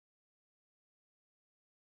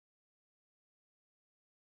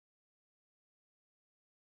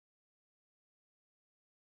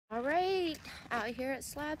All right, out here at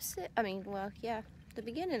Slab City. Well, yeah, the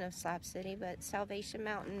beginning of Slab City, but Salvation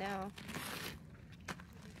Mountain now.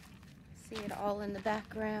 See it all in the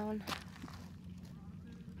background.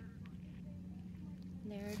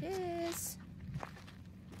 There it is.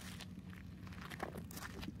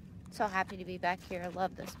 So happy to be back here. I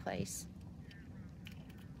love this place.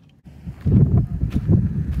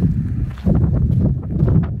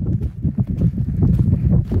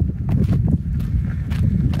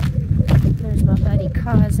 There's my buddy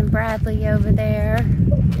Cause and Bradley over there.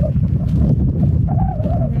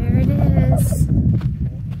 There it is.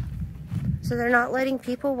 So they're not letting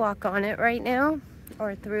people walk on it right now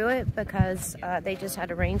or through it because they just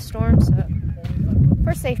had a rainstorm. So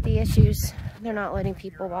for safety issues, they're not letting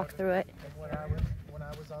people walk through it.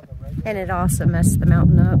 And it also messed the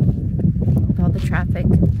mountain up with all the traffic.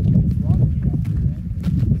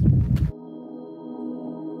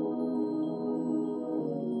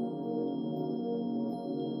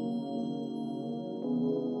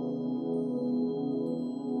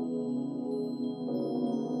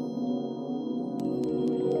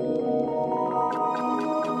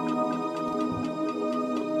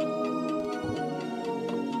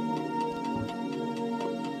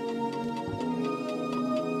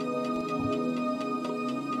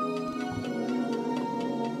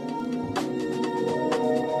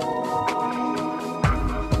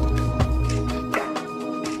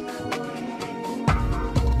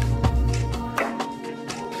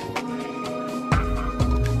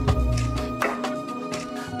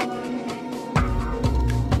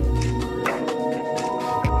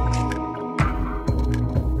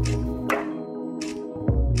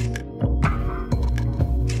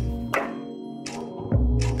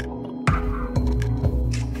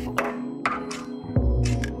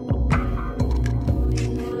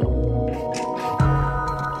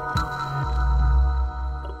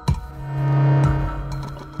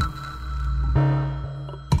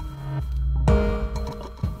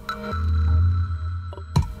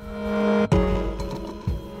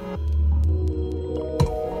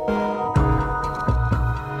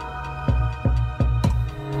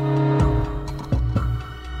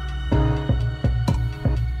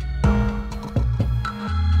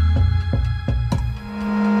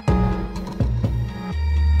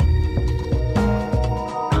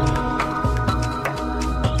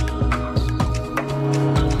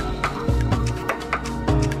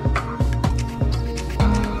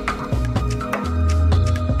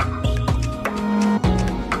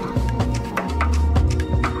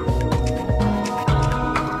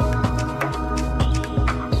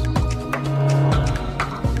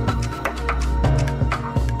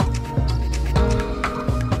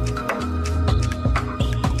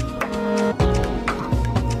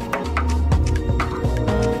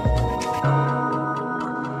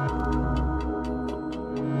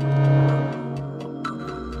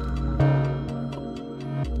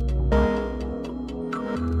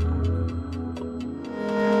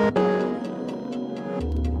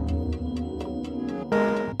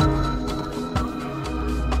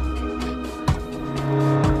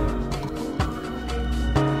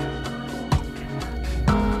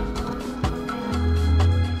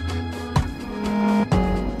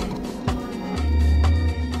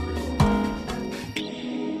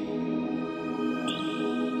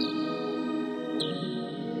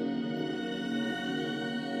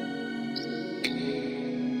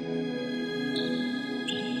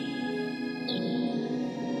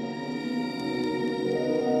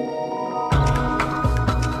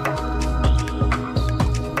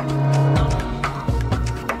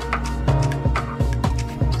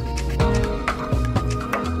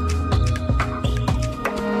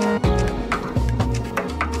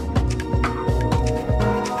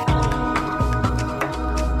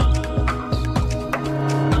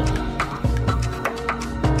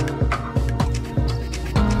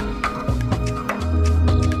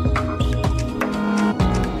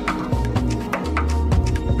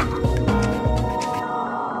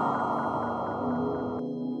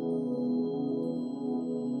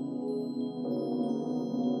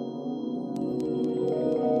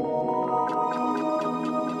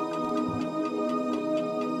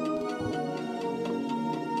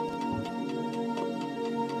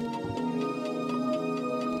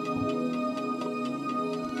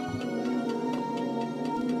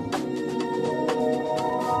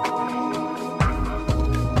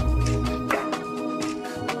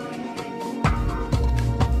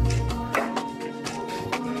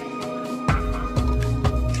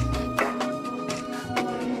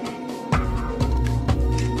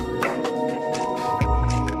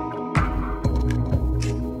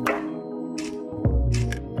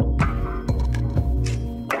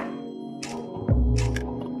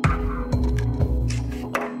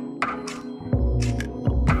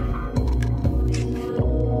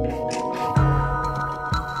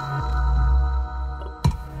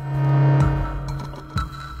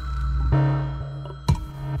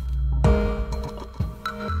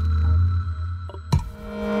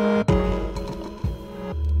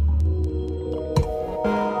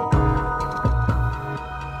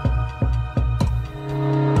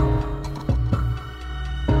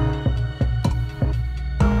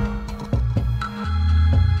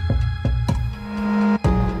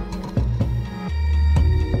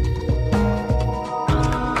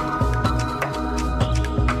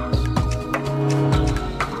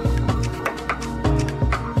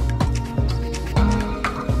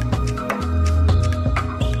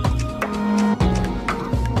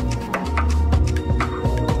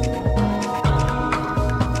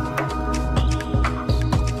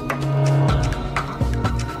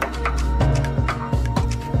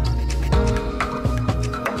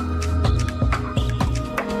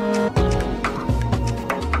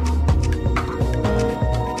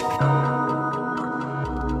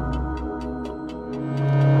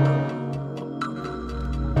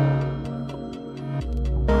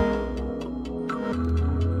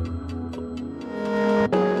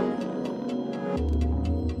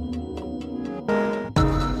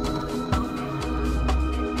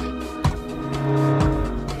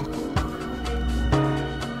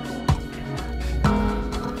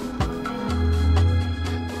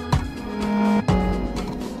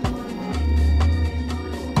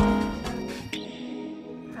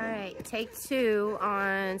 day 2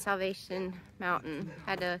 on Salvation Mountain.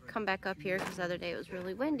 Had to come back up here because the other day it was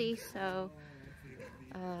really windy, so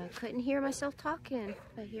couldn't hear myself talking.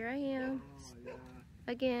 But here I am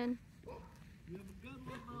again.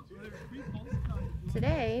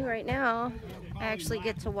 Today, right now, I actually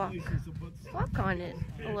get to walk on it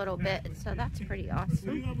a little bit, so that's pretty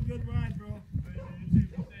awesome.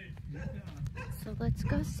 So let's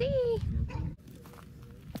go see.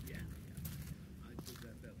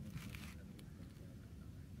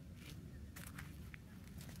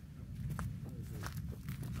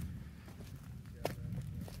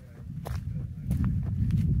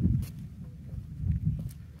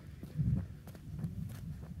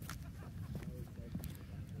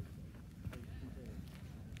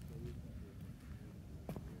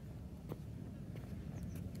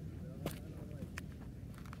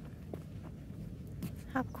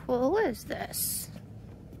 How cool is this?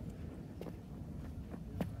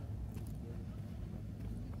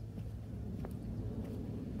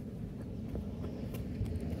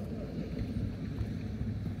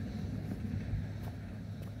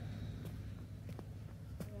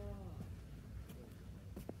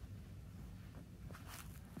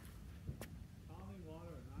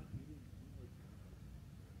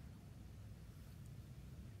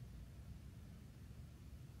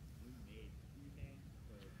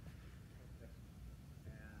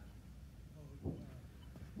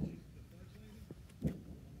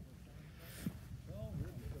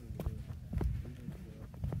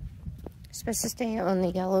 Supposed to stay on the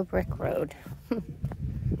yellow brick road.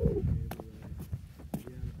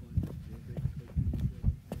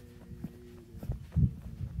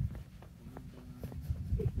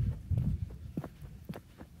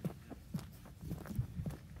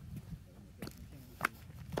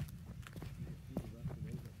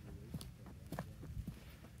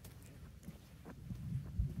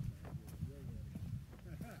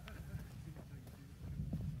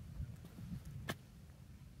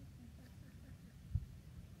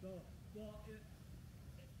 Well,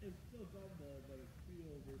 it's still gumball, but it's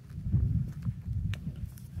steel versus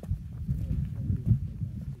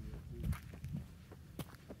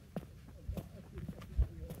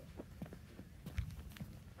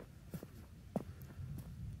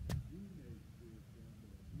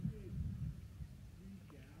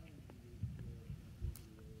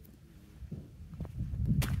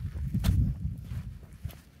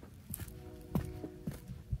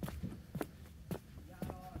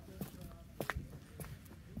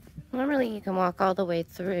Normally you can walk all the way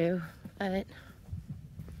through, but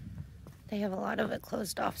they have a lot of it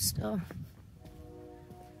closed off still.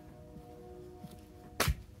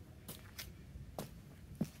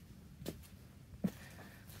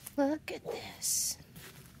 Look at this.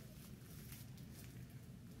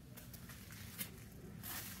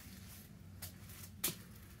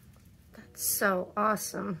 That's so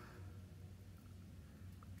awesome.